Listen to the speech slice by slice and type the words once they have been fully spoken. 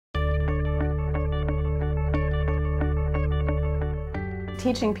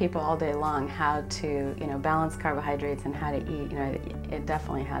teaching people all day long how to, balance carbohydrates and how to eat, it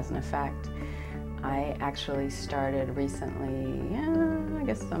definitely has an effect. I actually started recently, I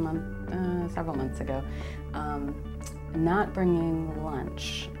guess several months ago, not bringing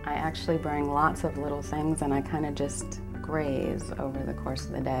lunch. I actually bring lots of little things and I kind of just graze over the course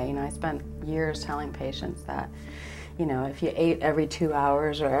of the day. I spent years telling patients that, if you ate every 2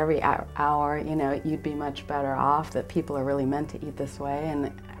 hours or every hour, you'd be much better off, that people are really meant to eat this way.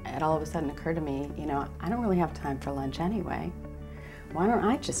 And it all of a sudden occurred to me, I don't really have time for lunch anyway. Why don't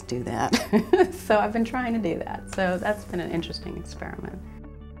I just do that? So I've been trying to do that. So that's been an interesting experiment.